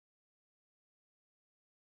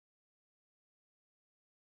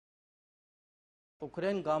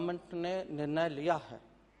Ukraine government ने निर्णय लिया है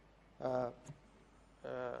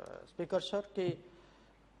स्पीकर सर कि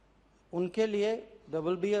उनके लिए there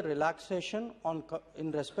will be a relaxation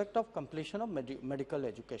in respect of completion of medical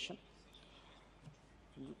education.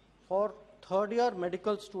 For third year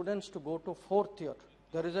medical students to go to fourth year,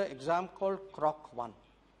 there is an exam called KROK 1,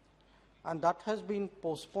 and that has been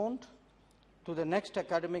postponed to the next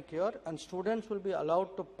academic year, and students will be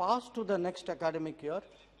allowed to pass to the next academic year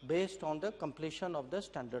based on the completion of the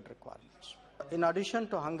standard requirements. In addition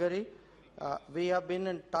to Hungary, we have been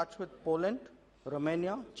in touch with Poland,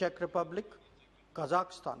 Romania, Czech Republic,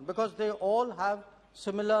 Kazakhstan, because they all have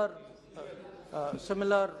similar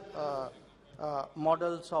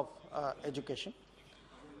models of education.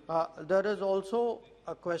 There is also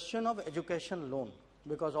a question of education loan,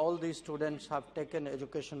 because all these students have taken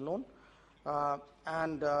education loan,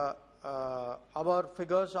 and our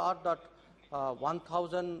figures are that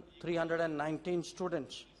 1,319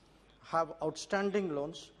 students have outstanding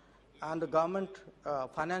loans, and the government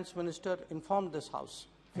finance minister informed this House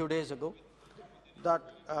a few days ago that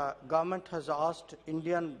government has asked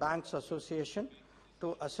Indian Banks Association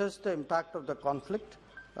to assess the impact of the conflict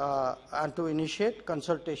and to initiate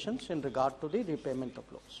consultations in regard to the repayment of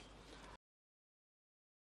loans.